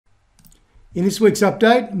In this week's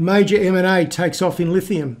update, major M&A takes off in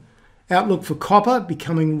lithium, outlook for copper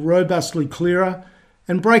becoming robustly clearer,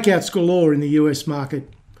 and breakouts galore in the US market.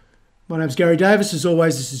 My name's Gary Davis. As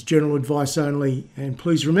always, this is general advice only, and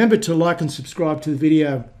please remember to like and subscribe to the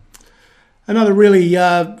video. Another really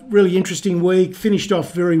interesting week. Finished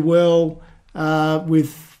off very well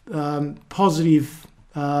with positive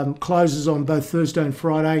closes on both Thursday and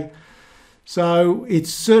Friday. So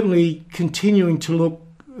it's certainly continuing to look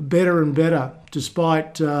better and better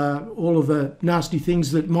despite all of the nasty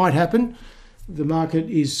things that might happen. The market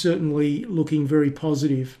is certainly looking very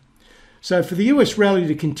positive. So for the US rally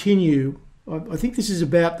to continue, I think this is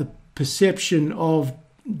about the perception of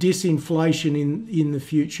disinflation in the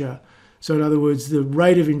future. So in other words, the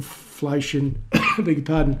rate of inflation, I beg your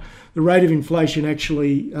pardon, the rate of inflation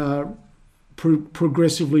actually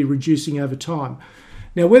progressively reducing over time.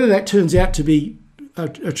 Now, whether that turns out to be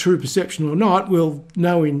a true perception or not, we'll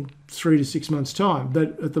know in 3 to 6 months' time.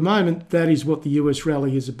 But at the moment, that is what the US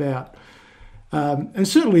rally is about. And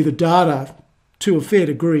certainly the data, to a fair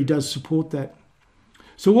degree, does support that.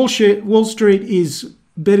 So Wall Street is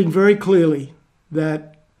betting very clearly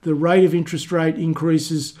that the rate of interest rate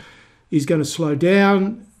increases is going to slow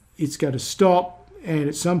down, it's going to stop, and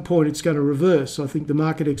at some point it's going to reverse. I think the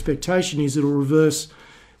market expectation is it'll reverse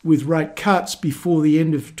with rate cuts before the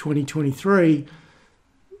end of 2023.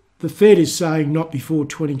 The Fed is saying not before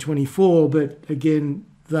 2024, but again,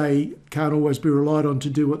 they can't always be relied on to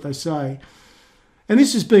do what they say. And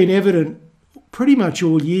this has been evident pretty much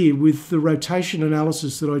all year with the rotation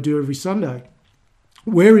analysis that I do every Sunday.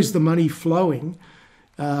 Where is the money flowing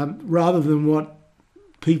rather than what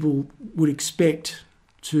people would expect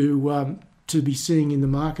to be seeing in the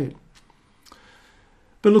market?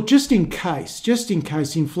 But look, just in case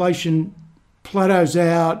inflation plateaus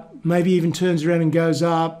out, maybe even turns around and goes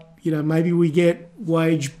up, maybe we get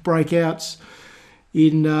wage breakouts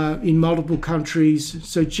in multiple countries.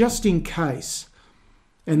 So just in case,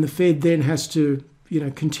 and the Fed then has to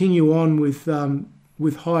continue on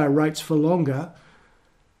with higher rates for longer,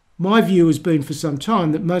 my view has been for some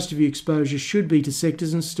time that most of your exposure should be to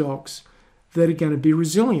sectors and stocks that are going to be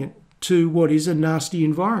resilient to what is a nasty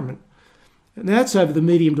environment. And that's over the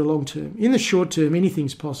medium to long term. In the short term,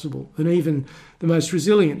 anything's possible, and even the most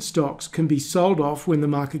resilient stocks can be sold off when the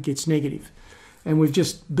market gets negative. And we've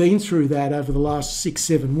just been through that over the last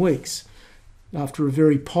 6-7 weeks after a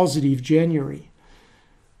very positive January.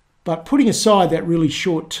 But putting aside that really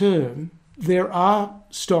short term, there are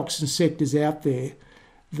stocks and sectors out there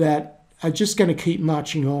that are just going to keep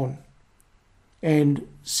marching on. And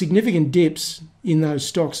significant dips in those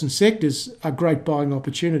stocks and sectors are great buying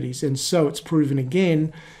opportunities. And so it's proven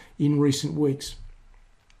again in recent weeks.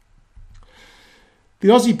 The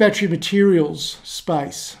Aussie battery materials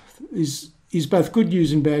space is both good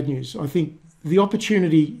news and bad news. I think the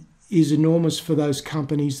opportunity is enormous for those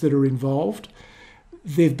companies that are involved.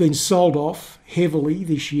 They've been sold off heavily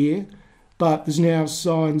this year, but there's now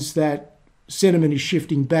signs that sentiment is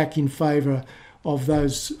shifting back in favour of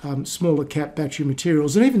those smaller cap battery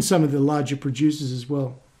materials and even some of the larger producers as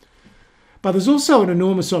well. But there's also an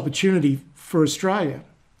enormous opportunity for Australia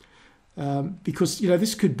because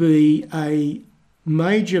this could be a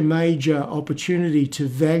major opportunity to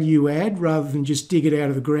value add rather than just dig it out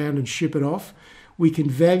of the ground and ship it off. We can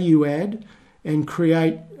value add and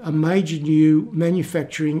create a major new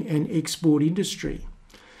manufacturing and export industry.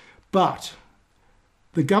 But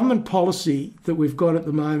the government policy that we've got at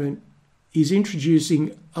the moment is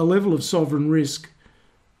introducing a level of sovereign risk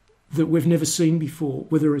that we've never seen before,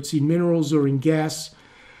 whether it's in minerals or in gas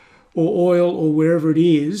or oil or wherever it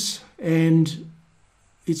is. And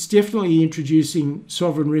it's definitely introducing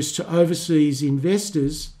sovereign risk to overseas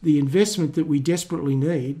investors, the investment that we desperately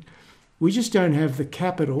need. We just don't have the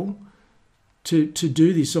capital to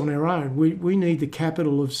do this on our own. We need the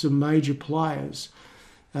capital of some major players.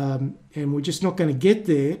 And we're just not going to get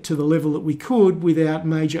there to the level that we could without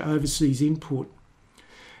major overseas input.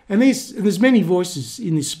 And there's many voices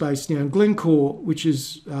in this space now. Glencore, which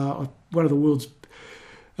is one of the world's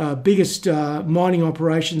biggest mining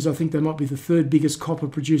operations, I think they might be the third biggest copper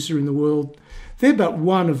producer in the world. They're but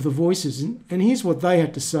one of the voices. And here's what they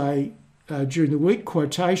had to say during the week,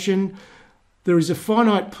 quotation: "There is a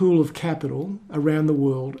finite pool of capital around the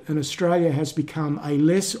world, and Australia has become a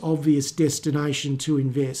less obvious destination to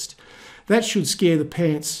invest." That should scare the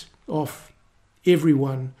pants off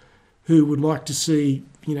everyone who would like to see,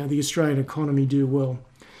 the Australian economy do well.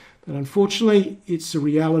 But unfortunately, it's the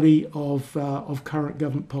reality of current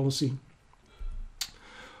government policy.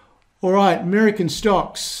 All right, American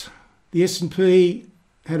stocks. The S&P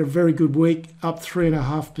had a very good week, up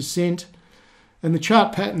 3.5%. And the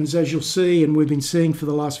chart patterns, as you'll see, and we've been seeing for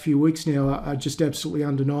the last few weeks now, are just absolutely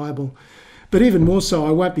undeniable. But even more so,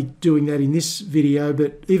 I won't be doing that in this video,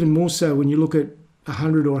 but even more so when you look at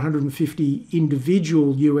 100 or 150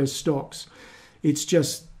 individual US stocks, it's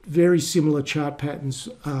just very similar chart patterns,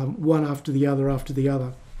 one after the other after the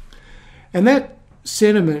other. And that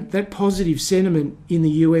sentiment, that positive sentiment in the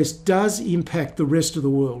US does impact the rest of the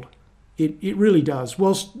world. It really does.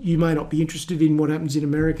 Whilst you may not be interested in what happens in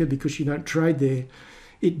America because you don't trade there,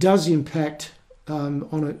 it does impact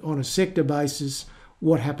on a sector basis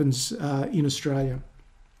what happens in Australia.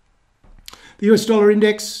 The US dollar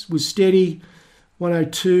index was steady,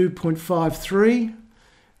 102.53.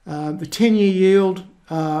 The 10-year yield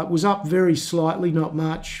was up very slightly, not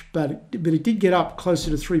much, but it did get up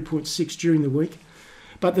closer to 3.6 during the week.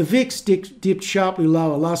 But the VIX dipped sharply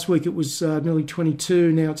lower. Last week it was nearly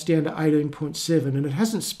 22, now it's down to 18.7, and it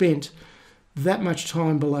hasn't spent that much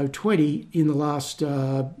time below 20 in the last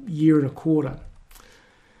year and a quarter.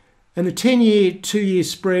 And the 10-year, 2-year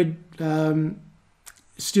spread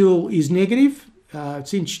still is negative.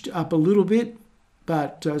 It's inched up a little bit,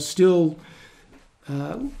 but still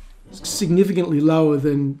significantly lower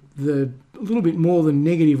than a little bit more than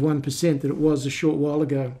negative 1% that it was a short while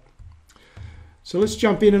ago. So let's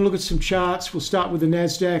jump in and look at some charts. We'll start with the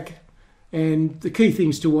NASDAQ. And the key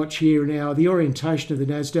things to watch here now, the orientation of the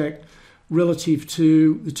NASDAQ relative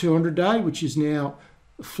to the 200-day, which is now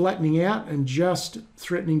flattening out and just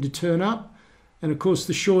threatening to turn up. And of course,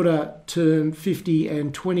 the shorter term 50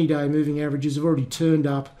 and 20-day moving averages have already turned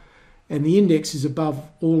up, and the index is above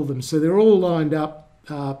all of them. So they're all lined up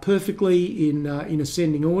perfectly in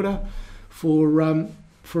ascending order for a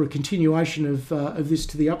continuation of this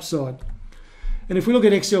to the upside. And if we look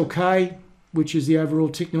at XLK, which is the overall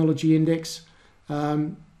technology index,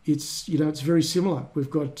 it's very similar. We've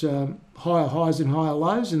got higher highs and higher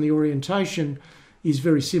lows, and the orientation is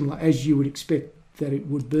very similar, as you would expect that it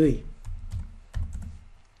would be.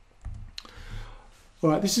 All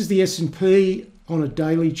right, this is the S&P on a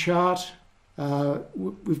daily chart.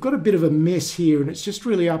 We've got a bit of a mess here, and it's just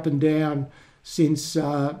really up and down since,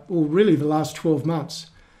 really the last 12 months.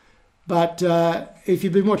 But if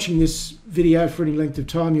you've been watching this video for any length of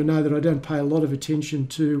time, you'll know that I don't pay a lot of attention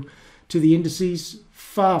to the indices.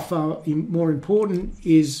 Far more important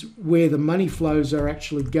is where the money flows are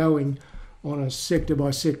actually going on a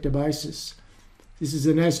sector-by-sector basis. This is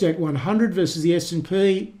the NASDAQ 100 versus the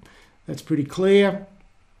S&P. That's pretty clear.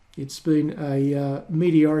 It's been a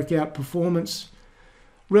meteoric outperformance.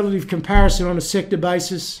 Relative comparison on a sector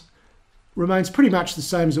basis remains pretty much the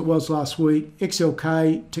same as it was last week.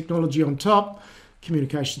 XLK, technology on top,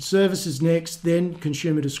 communication services next, then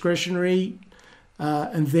consumer discretionary,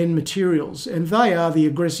 and then materials. And they are the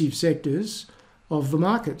aggressive sectors of the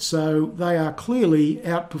market. So they are clearly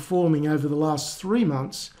outperforming over the last 3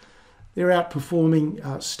 months. They're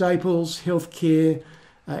outperforming staples, healthcare,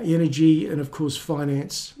 energy, and of course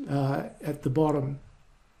finance at the bottom.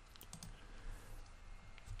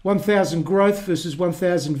 1,000 growth versus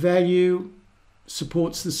 1,000 value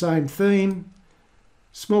supports the same theme.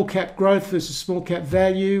 Small cap growth versus small cap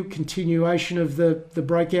value, continuation of the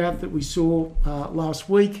breakout that we saw last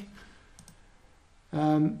week.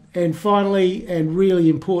 And finally, and really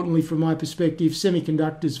importantly from my perspective,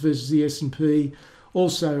 semiconductors versus the S&P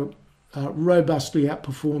also robustly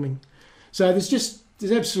outperforming. So there's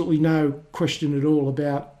absolutely no question at all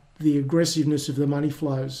about the aggressiveness of the money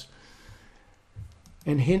flows,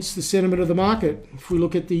 and hence the sentiment of the market. If we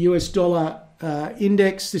look at the US dollar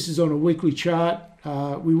index, this is on a weekly chart.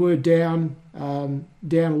 We were down a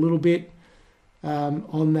little bit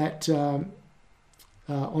on that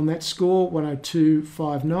score,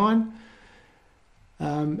 102.59.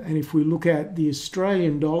 And if we look at the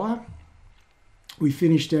Australian dollar, we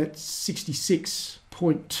finished at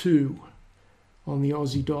 66.2 on the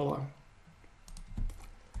Aussie dollar.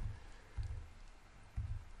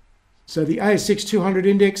 So the ASX 200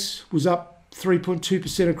 index was up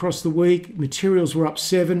 3.2% across the week. Materials were up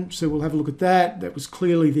 7%, so we'll have a look at that. That was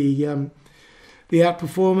clearly the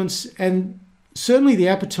outperformance, and certainly the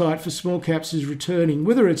appetite for small caps is returning,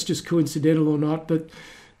 whether it's just coincidental or not. But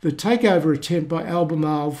the takeover attempt by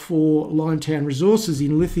Albemarle for Liontown Resources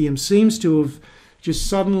in lithium seems to have just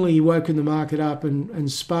suddenly woken the market up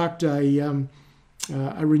and sparked a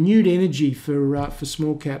renewed energy for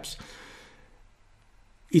small caps.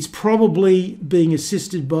 It's probably being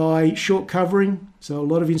assisted by short covering. So a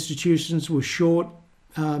lot of institutions were short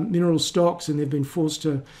mineral stocks, and they've been forced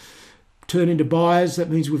to turn into buyers. That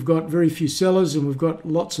means we've got very few sellers and we've got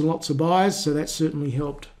lots and lots of buyers. So that certainly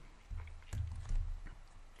helped.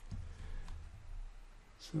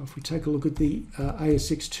 So if we take a look at the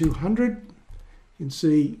ASX 200, You can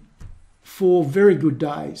see 4 very good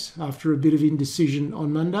days after a bit of indecision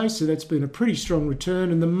on Monday. So that's been a pretty strong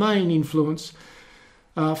return. And the main influence,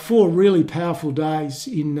 4 really powerful days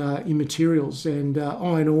in materials, and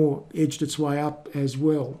iron ore edged its way up as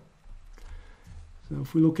well. So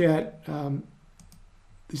if we look at,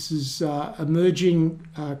 this is emerging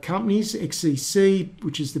companies, XCC,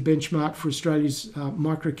 which is the benchmark for Australia's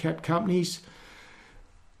micro-cap companies.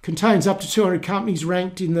 Contains up to 200 companies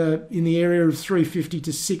ranked in the area of 350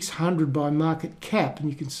 to 600 by market cap, and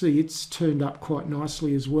you can see it's turned up quite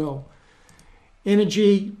nicely as well.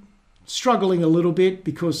 Energy struggling a little bit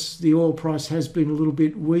because the oil price has been a little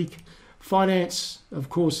bit weak. Finance, of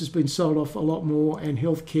course, has been sold off a lot more, and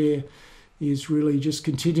healthcare is really just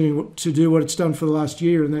continuing to do what it's done for the last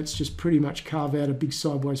year, and that's just pretty much carve out a big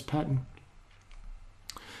sideways pattern.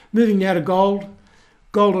 Moving now to gold.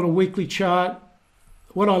 Gold on a weekly chart.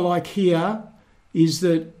 What I like here is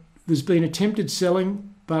that there's been attempted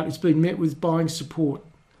selling, but it's been met with buying support.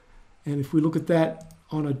 And if we look at that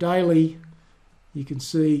on a daily, you can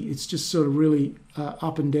see it's just sort of really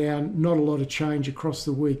up and down, not a lot of change across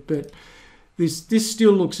the week. But this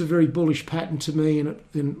still looks a very bullish pattern to me,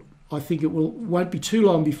 and I think it won't be too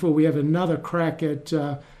long before we have another crack at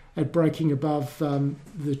breaking above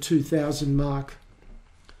the 2,000 mark.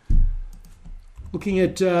 Looking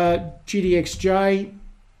at GDXJ,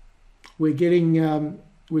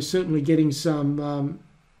 we're certainly getting some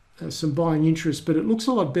buying interest, but it looks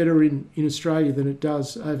a lot better in Australia than it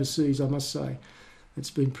does overseas, I must say.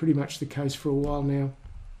 It's been pretty much the case for a while now.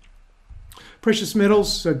 Precious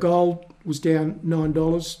metals, so gold was down $9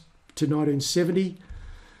 to 1970.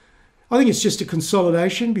 I think it's just a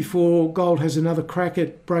consolidation before gold has another crack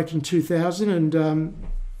at breaking 2,000, and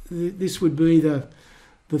this would be the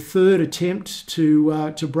third attempt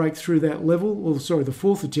to break through that level, or sorry, the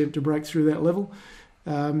fourth attempt to break through that level,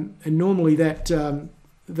 and normally that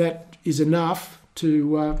is enough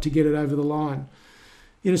to get it over the line.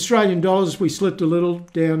 In Australian dollars, we slipped a little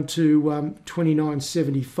down to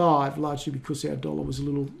 29.75, largely because our dollar was a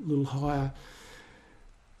little higher.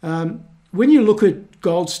 When you look at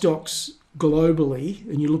gold stocks globally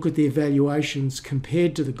and you look at their valuations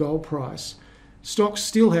compared to the gold price, stocks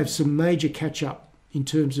still have some major catch-up in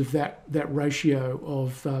terms of that ratio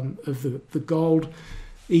of the gold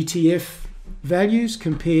ETF values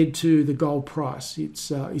compared to the gold price.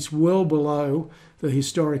 It's well below the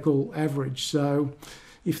historical average. So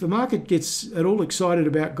if the market gets at all excited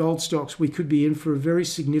about gold stocks, we could be in for a very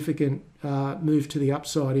significant move to the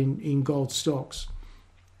upside in gold stocks.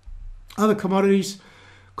 Other commodities,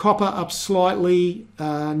 copper up slightly,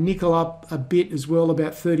 nickel up a bit as well,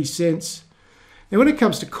 about 30 cents. Now, when it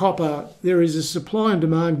comes to copper, there is a supply and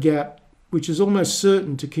demand gap which is almost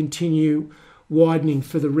certain to continue widening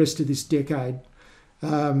for the rest of this decade.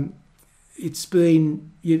 It's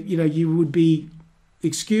been, you would be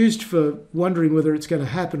excused for wondering whether it's going to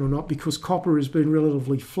happen or not, because copper has been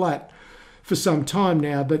relatively flat for some time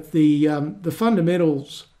now, but the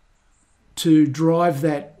fundamentals to drive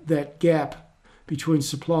that gap between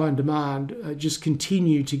supply and demand just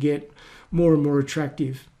continue to get more and more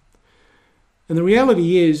attractive. And the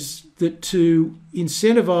reality is that to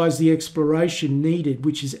incentivise the exploration needed,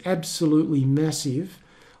 which is absolutely massive,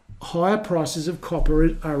 higher prices of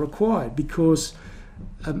copper are required, because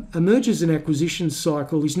a mergers and acquisitions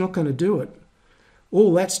cycle is not going to do it.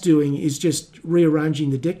 All that's doing is just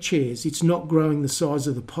rearranging the deck chairs. It's not growing the size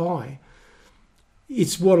of the pie.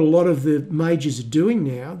 It's what a lot of the majors are doing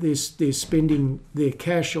now. They're spending their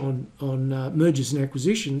cash on mergers and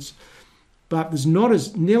acquisitions, but there's not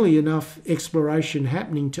nearly enough exploration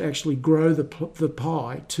happening to actually grow the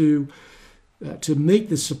pie to meet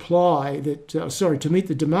the supply to meet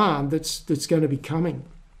the demand that's going to be coming.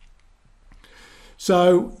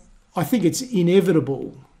 So I think it's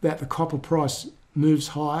inevitable that the copper price moves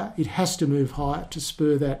higher. It has to move higher to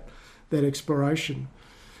spur that exploration.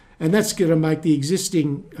 And that's going to make the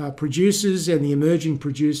existing producers and the emerging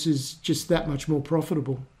producers just that much more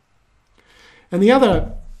profitable. And the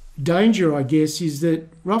other danger, I guess, is that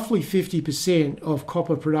roughly 50% of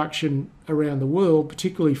copper production around the world,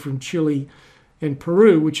 particularly from Chile and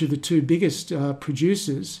Peru, which are the two biggest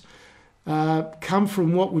producers, come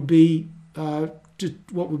from what would be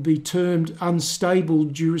termed unstable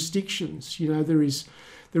jurisdictions. There is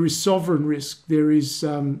sovereign risk. There is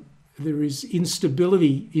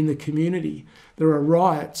instability in the community. There are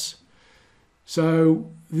riots.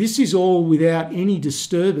 So this is all without any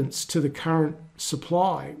disturbance to the current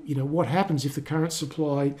supply. What happens if the current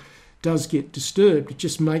supply does get disturbed? It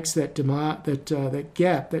just makes that demand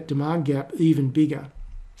gap even bigger.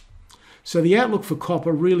 So the outlook for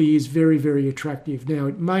copper really is very, very attractive. Now,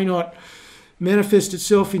 it may not manifest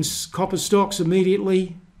itself in copper stocks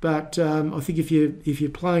immediately, but I think if you're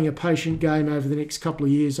playing a patient game over the next couple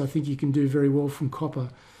of years, I think you can do very well from copper.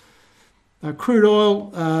 Crude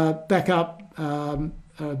oil back up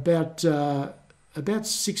about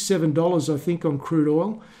 $6-7, I think, on crude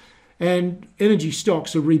oil, and energy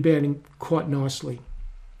stocks are rebounding quite nicely.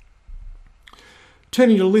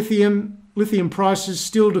 Turning to lithium prices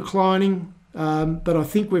still declining, but I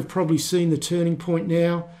think we've probably seen the turning point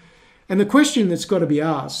now. And the question that's got to be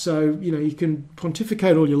asked, so you can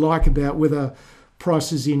pontificate all you like about whether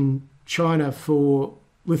prices in China for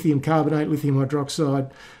lithium carbonate, lithium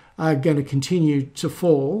hydroxide are going to continue to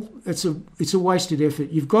fall. It's a wasted effort.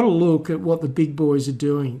 You've got to look at what the big boys are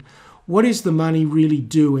doing. What is the money really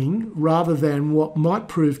doing, rather than what might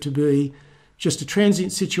prove to be just a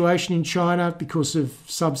transient situation in China because of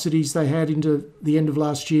subsidies they had into the end of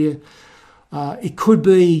last year. It could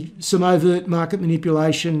be some overt market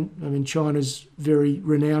manipulation. I mean, China's very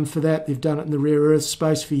renowned for that. They've done it in the rare earth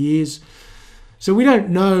space for years. So we don't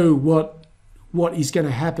know what is going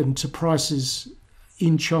to happen to prices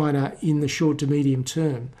in China in the short to medium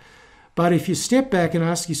term. But if you step back and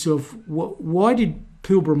ask yourself, why did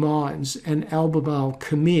Pilbara Mines and Albemarle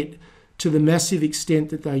commit to the massive extent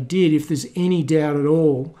that they did, if there's any doubt at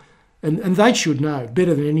all, and they should know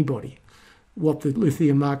better than anybody what the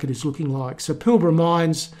lithium market is looking like. So Pilbara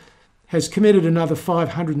Mines has committed another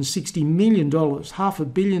 $560 million,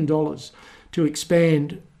 $500 million, to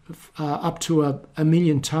expand up to a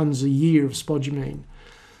million tonnes a year of spodumene.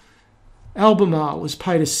 Albemarle has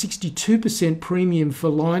paid a 62% premium for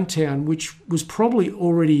Liontown, which was probably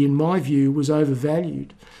already, in my view, was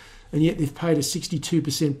overvalued. And yet they've paid a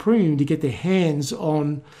 62% premium to get their hands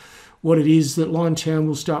on what it is that Liontown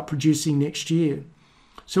will start producing next year.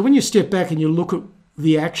 So when you step back and you look at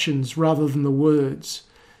the actions rather than the words,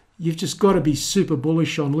 you've just got to be super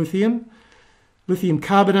bullish on lithium. Lithium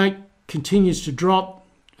carbonate continues to drop.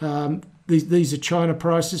 These are China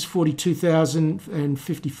prices, $42,000 and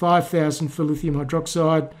 $55,000 for lithium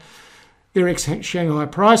hydroxide. They're ex-Shanghai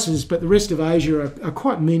prices, but the rest of Asia are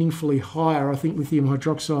quite meaningfully higher. I think lithium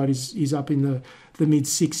hydroxide is up in the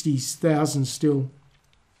mid-60,000s still.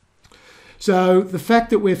 So the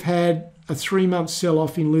fact that we've had a 3-month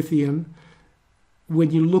sell-off in lithium,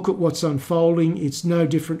 when you look at what's unfolding, it's no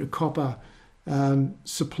different to copper.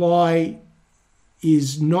 Supply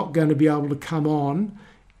is not going to be able to come on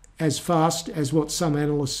as fast as what some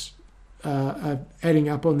analysts are adding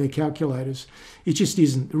up on their calculators. It just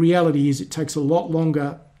isn't. The reality is it takes a lot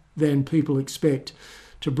longer than people expect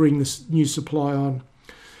to bring this new supply on.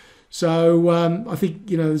 So I think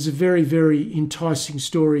there's a very, very enticing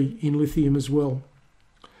story in lithium as well.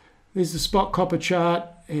 There's the spot copper chart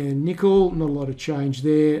and nickel, not a lot of change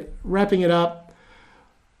there. Wrapping it up,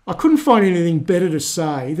 I couldn't find anything better to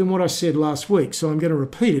say than what I said last week, so I'm going to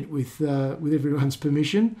repeat it with everyone's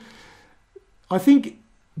permission. I think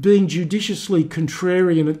being judiciously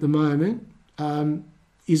contrarian at the moment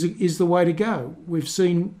is the way to go. We've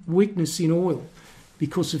seen weakness in oil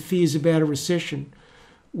because of fears about a recession.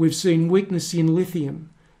 We've seen weakness in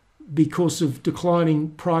lithium because of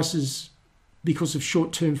declining prices because of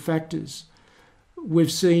short-term factors.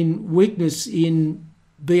 We've seen weakness in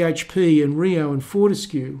BHP and Rio and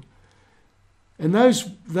Fortescue. And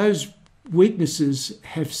those weaknesses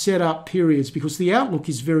have set up periods because the outlook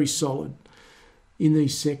is very solid in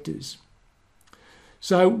these sectors.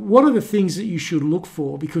 So what are the things that you should look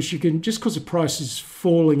for? Because just because the price is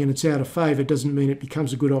falling and it's out of favour doesn't mean it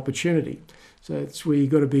becomes a good opportunity. So it's where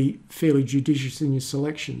you've got to be fairly judicious in your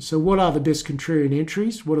selection. So what are the best contrarian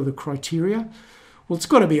entries? What are the criteria? Well, it's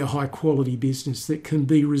got to be a high quality business that can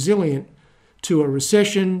be resilient to a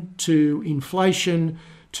recession, to inflation,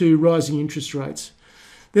 to rising interest rates.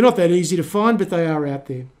 They're not that easy to find, but they are out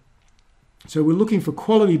there. So we're looking for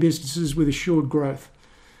quality businesses with assured growth.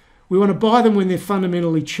 We want to buy them when they're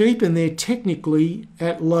fundamentally cheap and they're technically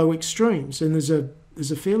at low extremes. And there's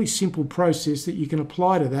a fairly simple process that you can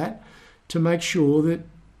apply to that to make sure that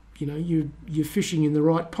you're fishing in the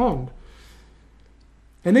right pond.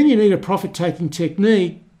 And then you need a profit-taking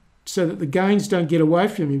technique so that the gains don't get away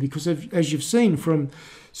from you, because as you've seen from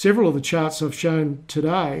several of the charts I've shown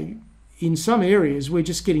today, in some areas we're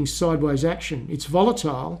just getting sideways action. It's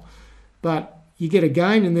volatile, but you get a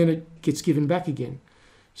gain and then it gets given back again.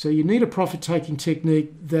 So you need a profit-taking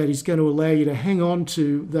technique that is going to allow you to hang on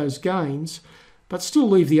to those gains, but still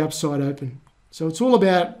leave the upside open. So it's all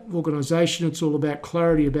about organisation. It's all about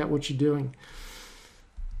clarity about what you're doing.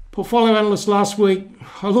 Portfolio analyst last week,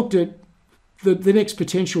 I looked at the next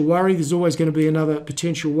potential worry. There's always going to be another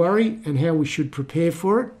potential worry and how we should prepare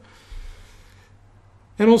for it.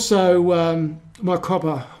 And also my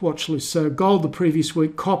copper watch list. So gold the previous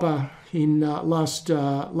week, copper in last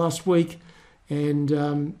week, and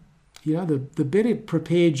the better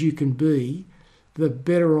prepared you can be, the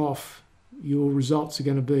better off your results are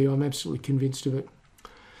going to be. I'm absolutely convinced of it.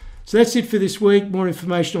 So that's it for this week. More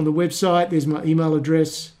information on the website. There's my email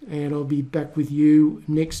address, and I'll be back with you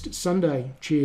next Sunday. Cheers.